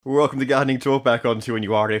Welcome to Gardening Talk, back on to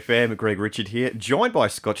FM. Greg Richard here, joined by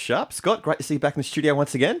Scott Sharp. Scott, great to see you back in the studio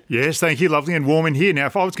once again. Yes, thank you. Lovely and warm in here. Now,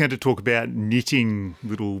 if I was going to talk about knitting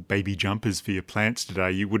little baby jumpers for your plants today,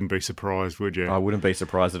 you wouldn't be surprised, would you? I wouldn't be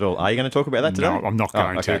surprised at all. Are you going to talk about that today? No, I'm not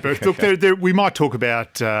going to. But look, we might talk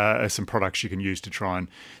about some products you can use to try and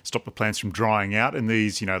stop the plants from drying out in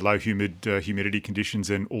these, low humidity conditions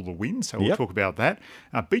and all the wind. So we'll talk about that.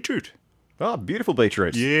 Beetroot. Oh, beautiful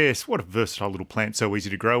beetroot. Yes, what a versatile little plant, so easy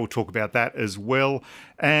to grow. We'll talk about that as well.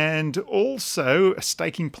 And also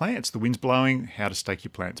staking plants. The wind's blowing, how to stake your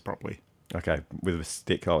plants properly. Okay, with a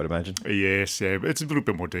stick, I would imagine. Yes, yeah, but it's a little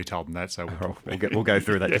bit more detailed than that, so we'll go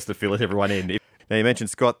through that just to fill everyone in. Now, you mentioned,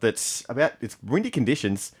 Scott, that it's windy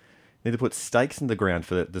conditions. You need to put stakes in the ground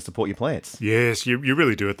to support your plants. Yes, you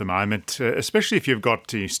really do at the moment, especially if you've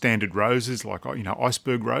got standard roses like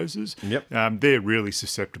iceberg roses. Yep. They're really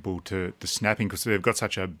susceptible to snapping because they've got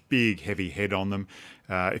such a big, heavy head on them.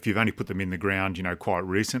 If you've only put them in the ground, quite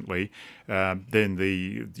recently, then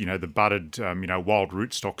the budded, wild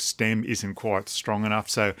rootstock stem isn't quite strong enough,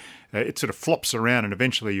 so it sort of flops around, and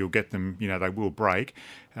eventually you'll get them. They will break.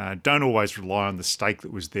 Don't always rely on the stake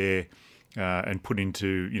that was there. And put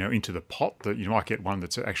into the pot. That you might get one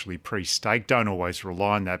that's actually pre-staked. Don't always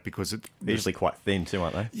rely on that because they're usually quite thin too,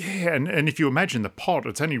 aren't they? Yeah, and if you imagine the pot,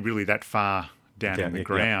 it's only really that far down in the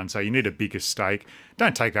ground, so you need a bigger stake.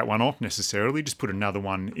 Don't take that one off necessarily. Just put another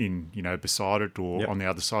one in, beside it or on the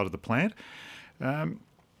other side of the plant.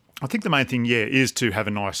 I think the main thing, is to have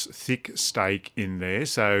a nice thick stake in there,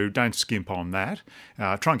 so don't skimp on that.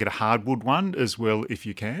 Try and get a hardwood one as well if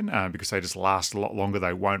you can, because they just last a lot longer.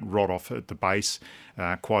 They won't rot off at the base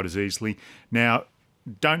quite as easily. Now,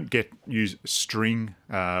 don't use string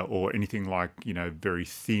or anything like, very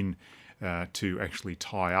thin to actually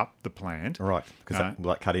tie up the plant. Right, because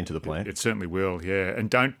will that cut into the plant? It certainly will, yeah.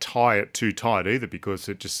 And don't tie it too tight either because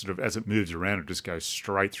it just sort of, as it moves around, it just goes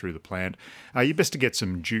straight through the plant. You're best to get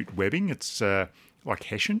some jute webbing. It's like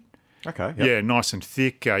hessian. Okay. Yep. Yeah, nice and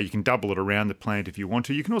thick. You can double it around the plant if you want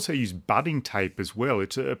to. You can also use budding tape as well.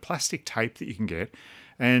 It's a plastic tape that you can get.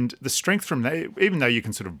 And the strength from that, even though you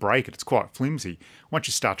can sort of break it, it's quite flimsy. Once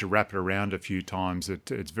you start to wrap it around a few times,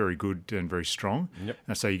 it's very good and very strong. Yep.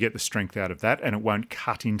 So you get the strength out of that, and it won't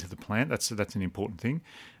cut into the plant. That's an important thing.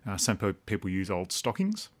 Some people use old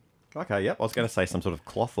stockings. Okay, yep. I was going to say some sort of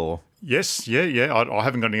cloth or... Yes, yeah. I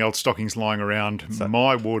haven't got any old stockings lying around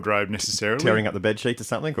my wardrobe necessarily. Tearing up the bed sheet or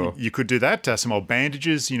something? Or you could do that. Some old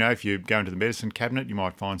bandages. If you go into the medicine cabinet, you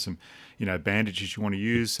might find some, bandages you want to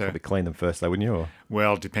use. Probably clean them first, though, wouldn't you? Or...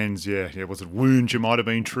 Well, it depends. Yeah. Was it wounds you might have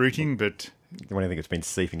been treating? But anything that's been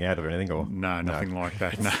seeping out of anything, or no, nothing like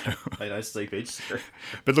that. No, no seepage.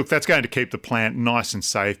 But look, that's going to keep the plant nice and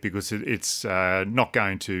safe because it's not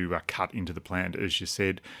going to cut into the plant, as you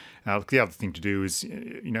said. The other thing to do is,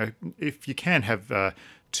 if you can have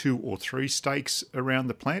 2 or 3 stakes around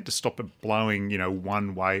the plant to stop it blowing,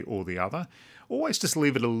 one way or the other. Always just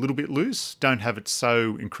leave it a little bit loose. Don't have it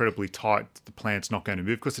so incredibly tight that the plant's not going to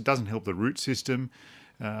move because it doesn't help the root system,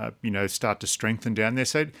 start to strengthen down there.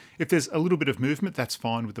 So if there's a little bit of movement, that's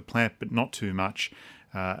fine with the plant, but not too much.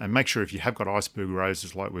 And make sure if you have got iceberg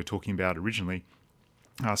roses like we were talking about originally,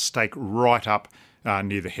 stake right up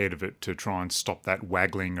near the head of it to try and stop that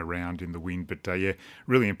waggling around in the wind. But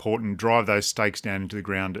really important. Drive those stakes down into the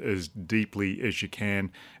ground as deeply as you can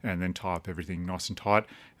and then tie up everything nice and tight.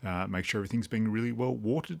 Make sure everything's being really well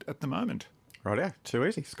watered at the moment. Right, yeah. Too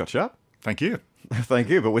easy. Scott Sharp. Thank you. Thank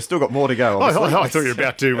you, but we've still got more to go. I thought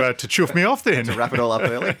you were about to chuff me off then. To wrap it all up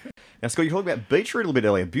early. Now, Scott, you talked about beetroot a little bit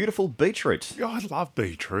earlier. Beautiful beetroot. I love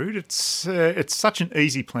beetroot. It's such an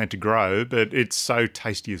easy plant to grow, but it's so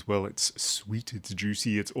tasty as well. It's sweet, it's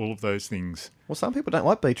juicy, it's all of those things. Well, some people don't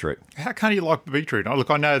like beetroot. How can you like beetroot? Oh, look,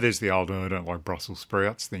 I know there's the old I don't like Brussels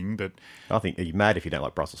sprouts thing, but... I think you're mad if you don't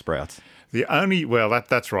like Brussels sprouts.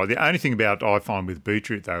 That's right. The only thing I find with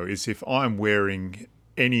beetroot, though, is if I'm wearing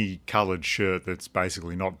any coloured shirt that's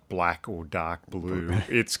basically not black or dark blue,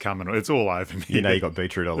 it's all over me. You got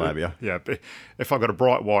beetroot all over you. Yeah, but if I've got a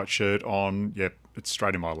bright white shirt on, it's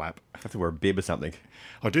straight in my lap. I have to wear a bib or something.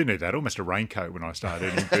 I do need that, almost a raincoat when I start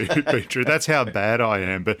eating beetroot. That's how bad I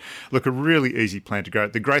am. But look, a really easy plant to grow.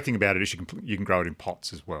 The great thing about it is you can grow it in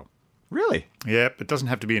pots as well. Really? Yeah, it doesn't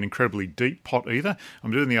have to be an incredibly deep pot either.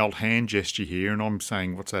 I'm doing the old hand gesture here, and I'm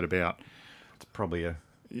saying, what's that about? It's probably a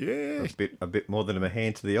Yeah. A bit more than a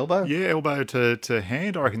hand to the elbow? Yeah, elbow to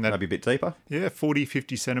hand. I reckon that... Maybe a bit deeper? Yeah, 40,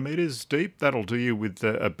 50 centimetres deep. That'll do you with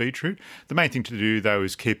a beetroot. The main thing to do, though,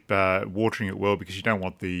 is keep watering it well because you don't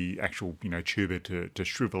want the actual, tuber to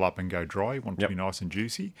shrivel up and go dry. You want it to be nice and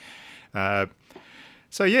juicy.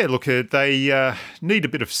 So, yeah, look, they need a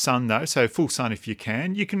bit of sun, though, so full sun if you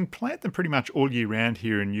can. You can plant them pretty much all year round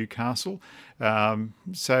here in Newcastle.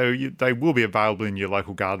 They will be available in your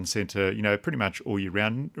local garden centre, pretty much all year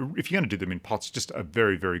round. If you're going to do them in pots, just a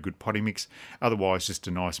very, very good potting mix. Otherwise, just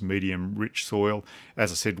a nice medium rich soil.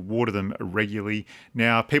 As I said, water them regularly.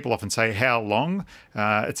 Now, people often say, how long?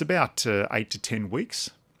 It's about 8 to 10 weeks.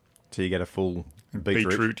 So you get a full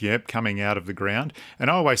beetroot. Yep, coming out of the ground. And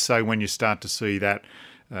I always say when you start to see that,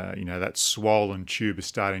 that swollen tube is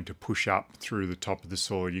starting to push up through the top of the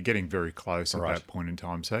soil, you're getting very close at that point in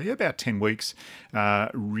time. So, yeah, about 10 weeks,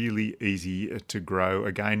 really easy to grow.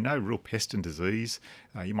 Again, no real pest and disease.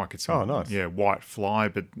 You might get some white fly,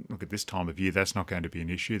 but look, at this time of year, that's not going to be an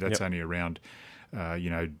issue. That's only around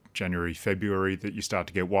January, February that you start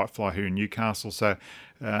to get whitefly here in Newcastle. So,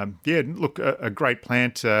 a great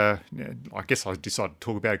plant. I guess I decided to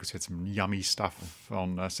talk about it because I had some yummy stuff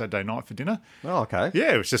on Saturday night for dinner. Oh, okay.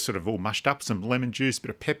 Yeah, it was just sort of all mushed up, some lemon juice,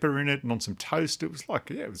 bit of pepper in it, and on some toast. It was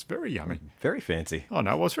it was very yummy. Very fancy. Oh,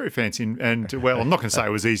 no, it was very fancy. And well, I'm not going to say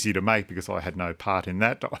it was easy to make because I had no part in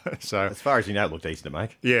that. So, as far as you know, it looked easy to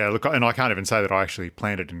make. Yeah, look, and I can't even say that I actually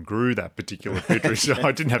planted and grew that particular beetroot, so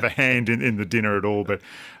I didn't have a hand in the dinner at all. But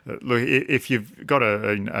look, if you've got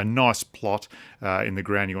a nice plot in the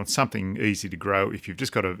ground, you want something easy to grow. If you've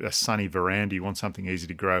just got a sunny veranda, you want something easy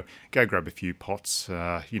to grow, go grab a few pots.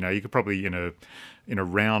 You could probably, in a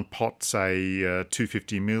round pot, say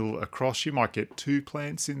 250 mil across, you might get 2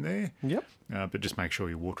 plants in there. Yep. But just make sure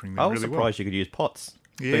you're watering them I really was well. surprised you could use pots.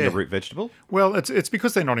 Yeah. Being a root vegetable. Well, it's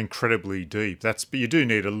because they're not incredibly deep. But you do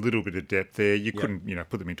need a little bit of depth there. You couldn't,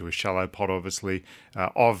 put them into a shallow pot, obviously.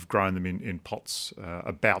 I've grown them in pots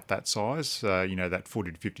about that size, that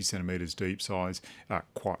 40 to 50 centimetres deep size,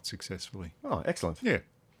 quite successfully. Oh, excellent. Yeah.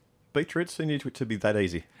 Beetroots, they need to be that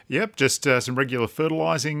easy. Yep, just some regular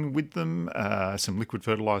fertilising with them, some liquid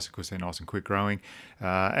fertiliser because they're nice and quick growing,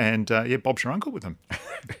 and Bob's your uncle with them.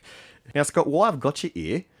 Now, Scott, why I've got you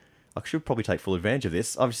here, I should probably take full advantage of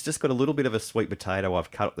this. I've just got a little bit of a sweet potato I've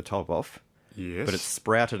cut up the top off. Yes. But it's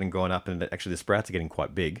sprouted and gone up, and actually the sprouts are getting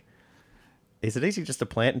quite big. Is it easy just to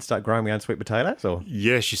plant and start growing my own sweet potatoes? Or?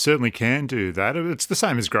 Yes, you certainly can do that. It's the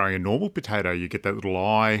same as growing a normal potato. You get that little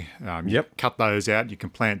eye. Cut those out. You can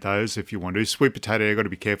plant those if you want to. Sweet potato, you've got to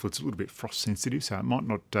be careful. It's a little bit frost sensitive, so it might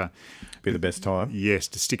not be the best time. Yes,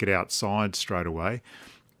 to stick it outside straight away.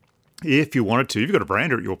 If you wanted to, you've got a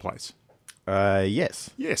brander at your place. Yes.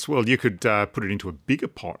 Yes, well, you could put it into a bigger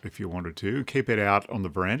pot if you wanted to. Keep it out on the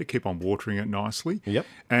veranda. Keep on watering it nicely. Yep.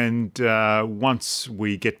 And once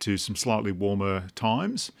we get to some slightly warmer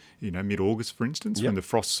times, mid-August, for instance, when the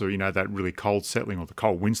frosts are, that really cold settling or the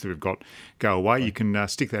cold winds that we've got go away, you can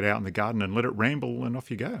stick that out in the garden and let it ramble and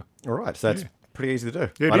off you go. All right, so that's pretty easy to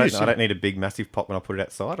do. Yeah, I don't need a big, massive pot when I put it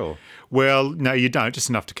outside, or? Well, no, you don't. Just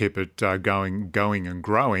enough to keep it going and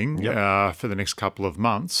growing for the next couple of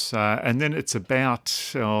months. And then it's about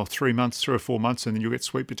 3 months, 3 or 4 months, and then you'll get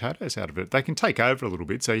sweet potatoes out of it. They can take over a little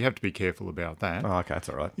bit, so you have to be careful about that. Oh, okay, that's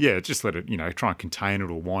all right. Yeah, just let it, try and contain it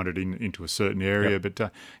or wind it into a certain area.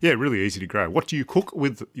 But, really easy to grow. What do you cook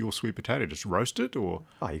with your sweet potato? Just roast it, or?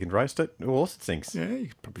 Oh, you can roast it. All sorts of things. Yeah, you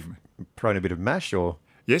could probably throw in a bit of mash, or...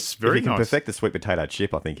 Yes, very nice. If you can perfect the sweet potato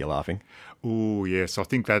chip, I think you're laughing. Oh, yes. I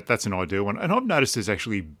think that's an ideal one. And I've noticed there's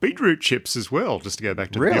actually beetroot chips as well, just to go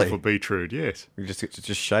back to the beautiful beetroot, yes.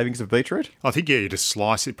 Just shavings of beetroot? I think, you just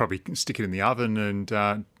slice it, probably stick it in the oven and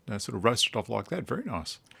sort of roast it off like that. Very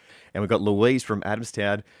nice. And we've got Louise from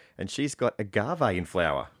Adamstown, and she's got agave in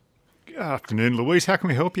flower. Good afternoon, Louise. How can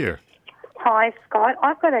we help you? Hi, Scott.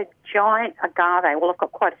 I've got a giant agave. Well, I've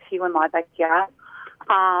got quite a few in my backyard.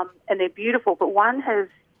 And they're beautiful, but one has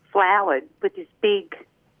flowered with this big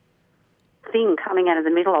thing coming out of the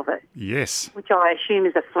middle of it. Yes. Which I assume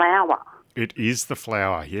is a flower. It is the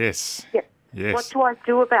flower, yes. Yep. Yes. What do I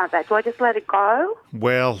do about that? Do I just let it go?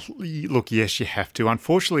 Well, look, yes, you have to.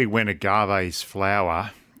 Unfortunately, when agaves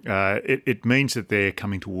flower, it means that they're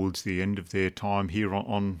coming towards the end of their time here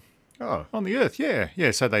on the earth.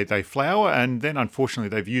 Yeah. So they flower, and then unfortunately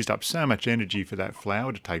they've used up so much energy for that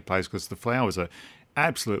flower to take place because the flowers are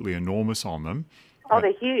absolutely enormous on them. Oh,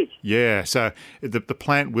 they're huge. Yeah, so the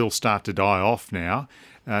plant will start to die off now.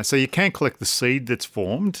 So you can collect the seed that's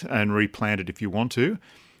formed and replant it if you want to.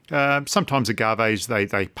 Sometimes agaves,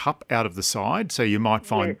 they pup out of the side, so you might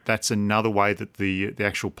find that's another way that the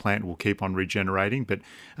actual plant will keep on regenerating. But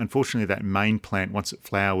unfortunately, that main plant, once it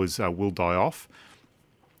flowers, will die off.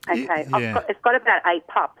 Okay, it's got about 8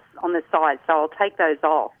 pups on the side, so I'll take those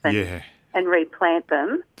off. And and replant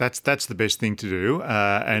them. That's the best thing to do.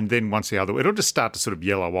 And then once it'll just start to sort of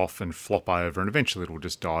yellow off and flop over, and eventually it'll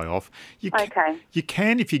just die off. You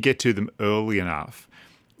can, if you get to them early enough,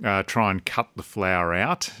 try and cut the flower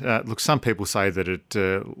out. Look, some people say that it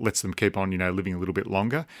lets them keep on, living a little bit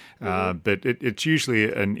longer. But it's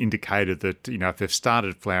usually an indicator that, if they've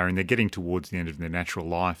started flowering, they're getting towards the end of their natural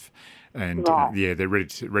life. And they're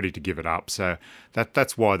ready to give it up. So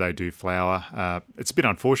that's why they do flower. It's a bit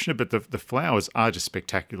unfortunate, but the flowers are just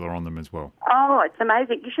spectacular on them as well. Oh, it's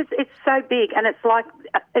amazing! It's so big, and it's like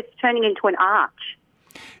it's turning into an arch.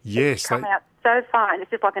 Yes, it's come out so far, and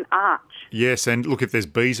it's just like an arch. Yes, and look, if there's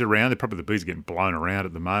bees around, the bees are getting blown around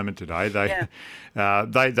at the moment today.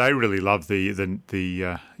 They really love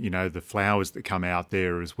the flowers that come out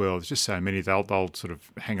there as well. There's just so many. They'll sort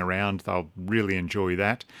of hang around. They'll really enjoy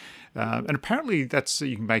that. And apparently that's,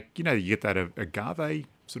 you can make, you get that agave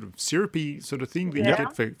sort of syrupy sort of thing that you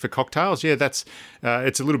get for cocktails. Yeah, that's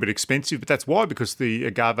it's a little bit expensive, but that's why, because the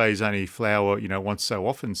agaves only flower, once so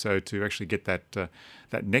often. So to actually get that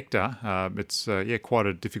nectar, it's quite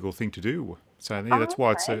a difficult thing to do. So that's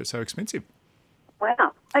why it's so expensive.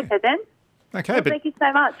 Wow. Okay then. Okay, well, thank you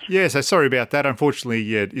so much. Yeah, so sorry about that.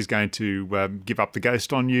 Unfortunately, it is going to give up the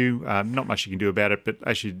ghost on you. Not much you can do about it, but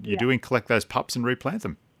as you're doing, collect those pups and replant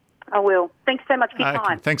them. I will. Thanks so much for your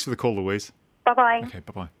time. Thanks for the call, Louise. Bye-bye. Okay,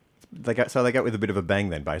 bye-bye. They go with a bit of a bang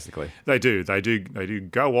then, basically. They do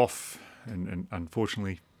go off, and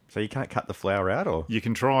unfortunately... So you can't cut the flower out, or? You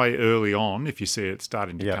can try early on if you see it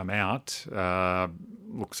starting to come out.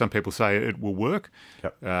 Look, some people say it will work,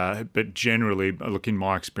 but generally, look, in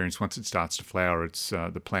my experience, once it starts to flower, it's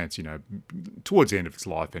the plant's, towards the end of its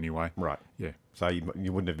life anyway. Right. Yeah. So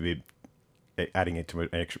you wouldn't be adding it to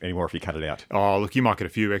it anymore if you cut it out. Oh, look, you might get a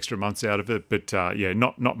few extra months out of it, but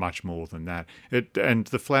not much more than that. And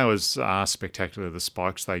the flowers are spectacular. The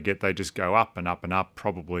spikes they get, they just go up and up and up,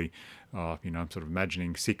 probably, I'm sort of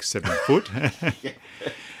imagining 6-7 foot.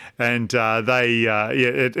 And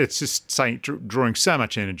it's just drawing so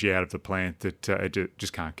much energy out of the plant that it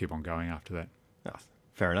just can't keep on going after that. Oh,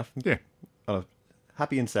 fair enough. Yeah. On a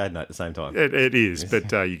happy and sad note at the same time. It is,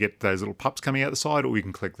 but you get those little pups coming out the side, or you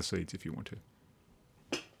can collect the seeds if you want to.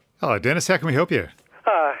 Hello, Dennis. How can we help you?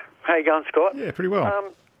 How you going, Scott? Yeah, pretty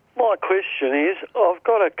well. My question is, I've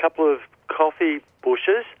got a couple of coffee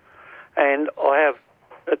bushes, and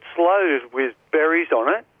it's loaded with berries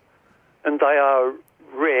on it, and they are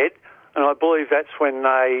red, and I believe that's when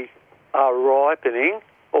they are ripening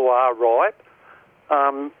or are ripe.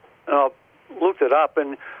 And I've looked it up,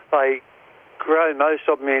 and they grow most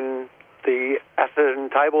of them in the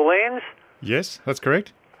Atherton tablelands. Yes, that's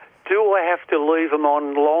correct. Do I have to leave them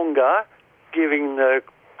on longer, given the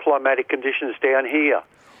climatic conditions down here,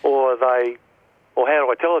 or how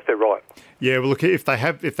do I tell if they're ripe? Yeah, well, look, if they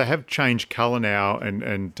have changed colour now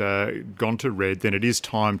and gone to red, then it is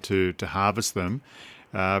time to harvest them.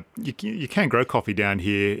 You can grow coffee down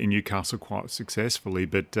here in Newcastle quite successfully,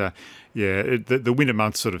 but the winter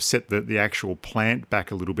months sort of set the actual plant back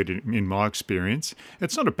a little bit in my experience.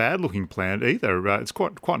 It's not a bad looking plant either. It's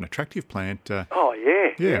quite an attractive plant.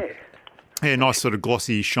 Yeah, nice sort of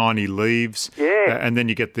glossy, shiny leaves. Yeah. And then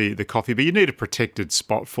you get the coffee, but you need a protected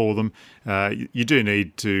spot for them. You do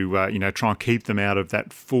need to try and keep them out of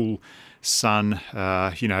that full sun.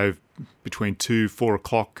 Between 2-4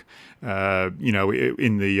 o'clock.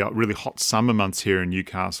 In the really hot summer months here in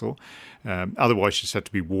Newcastle. Otherwise, you just have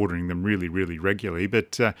to be watering them really, really regularly.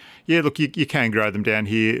 But, look, you can grow them down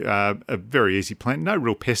here. A very easy plant. No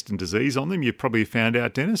real pest and disease on them. You've probably found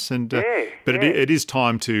out, Dennis. It is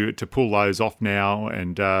time to pull those off now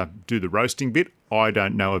and do the roasting bit. I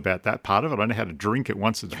don't know about that part of it. I know how to drink it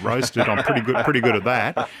once it's roasted. I'm pretty good at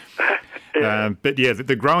that.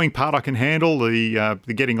 The growing part I can handle, the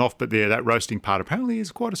getting off, but that roasting part apparently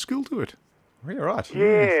is quite a skill to it. Really right.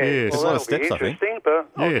 Yeah, yes. Well, a lot of that'll steps, be interesting, but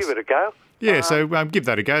I'll give it a go. Yeah, so give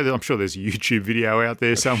that a go. I'm sure there's a YouTube video out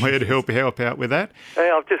there somewhere to help out with that.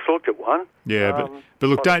 Yeah, I've just looked at one. Yeah, but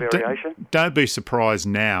look, don't be surprised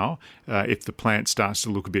now if the plant starts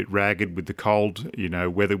to look a bit ragged with the cold,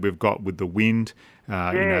 weather we've got with the wind.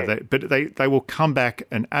 But they will come back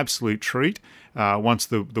an absolute treat once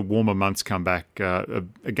the warmer months come back.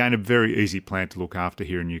 Again, a very easy plant to look after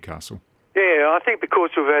here in Newcastle. Yeah, I think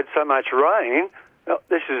because we've had so much rain,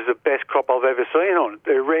 this is the best crop I've ever seen on it.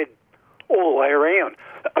 They're red all the way around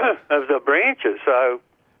of the branches. So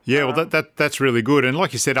Yeah, well, that's really good. And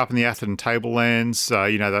like you said, up in the Atherton tablelands,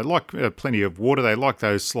 they like plenty of water. They like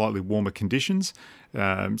those slightly warmer conditions.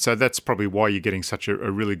 So that's probably why you're getting such a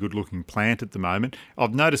really good-looking plant at the moment.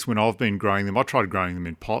 I've noticed when I've been growing them, I tried growing them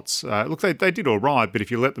in pots. Look, they did all right, but if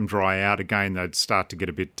you let them dry out again, they'd start to get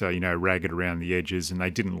a bit, ragged around the edges, and they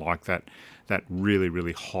didn't like that really,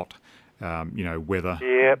 really hot, weather.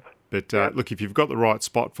 Yep. But look, if you've got the right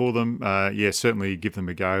spot for them, certainly give them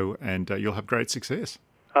a go, and you'll have great success.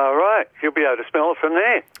 All right. You'll be able to smell it from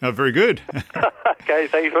there. Oh, very good. Okay,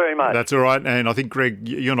 thank you very much. That's all right. And I think, Greg,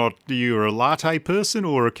 you're a latte person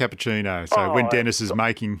or a cappuccino? So when Dennis is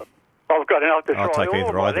making... I've got enough to try. I'll take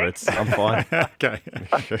either. I'm fine. Okay.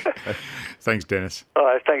 Thanks, Dennis. All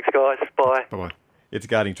right, thanks, guys. Bye. Bye-bye. It's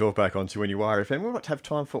Gardening Talk back on 2NUR FM. We might have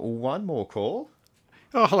time for one more call.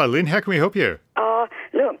 Oh, hello, Lynn. How can we help you?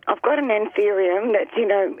 Look, I've got an anthurium that's,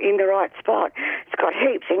 in the right spot. It's got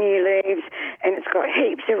heaps of new leaves and it's got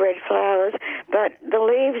heaps of red flowers, but the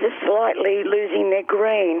leaves are slightly losing their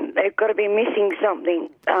green. They've got to be missing something,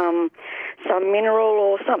 some mineral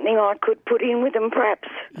or something I could put in with them perhaps.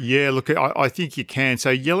 Yeah, look, I think you can.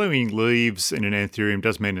 So yellowing leaves in an anthurium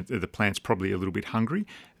does mean that the plant's probably a little bit hungry.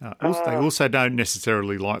 They also don't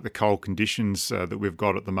necessarily like the cold conditions that we've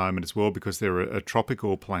got at the moment as well, because they're a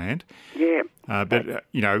tropical plant. Yeah. But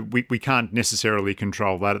we can't necessarily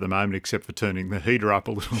control that at the moment, except for turning the heater up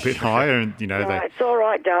a little bit higher. And it's all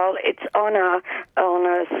right, Dale. It's on a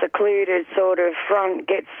secluded sort of front,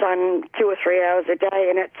 gets sun 2 or 3 hours a day,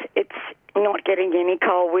 and it's not getting any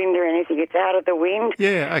cold wind or anything. It's out of the wind.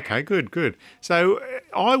 Yeah. Okay. Good. So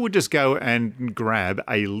I would just go and grab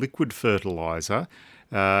a liquid fertiliser.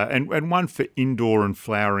 And one for indoor and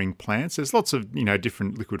flowering plants. There's lots of,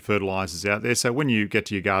 different liquid fertilisers out there. So when you get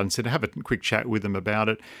to your garden centre, have a quick chat with them about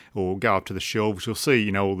it, or go up to the shelves. You'll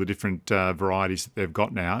see, all the different varieties that they've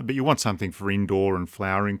got now. But you want something for indoor and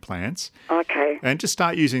flowering plants. Okay. And just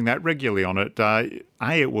start using that regularly on it.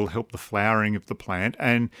 It will help the flowering of the plant,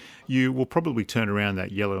 and you will probably turn around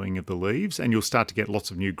that yellowing of the leaves, and you'll start to get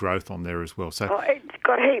lots of new growth on there as well. So it's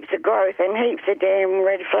got heaps of growth and heaps of damn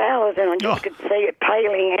red flowers, and I just could see it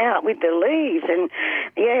paling out with the leaves. And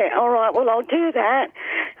all right, well, I'll do that.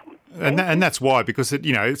 And that's why, because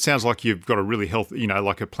it sounds like you've got a really healthy,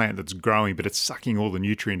 like a plant that's growing, but it's sucking all the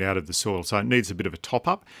nutrient out of the soil, so it needs a bit of a top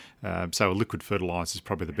up. So a liquid fertiliser is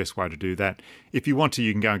probably the best way to do that. If you want to,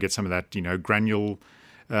 you can go and get some of that,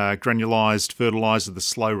 granulized fertiliser, the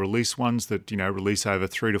slow release ones that release over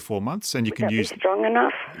 3 to 4 months, and you can use. Be strong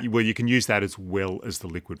enough? Well, you can use that as well as the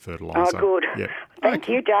liquid fertiliser. Oh, good. Yeah. Thank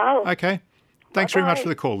you, Dale. Okay. Thanks very much for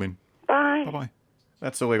the call, Lynn. Bye. Bye.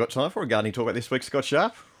 That's all we've got time for. A gardening talk about this week, Scott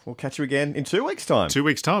Sharp. We'll catch you again in 2 weeks' time. 2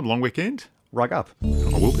 weeks' time, long weekend. Rug up.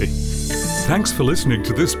 I will be. Thanks for listening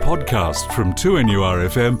to this podcast from 2NUR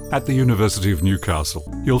FM at the University of Newcastle.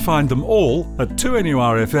 You'll find them all at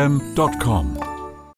 2NURFM.com.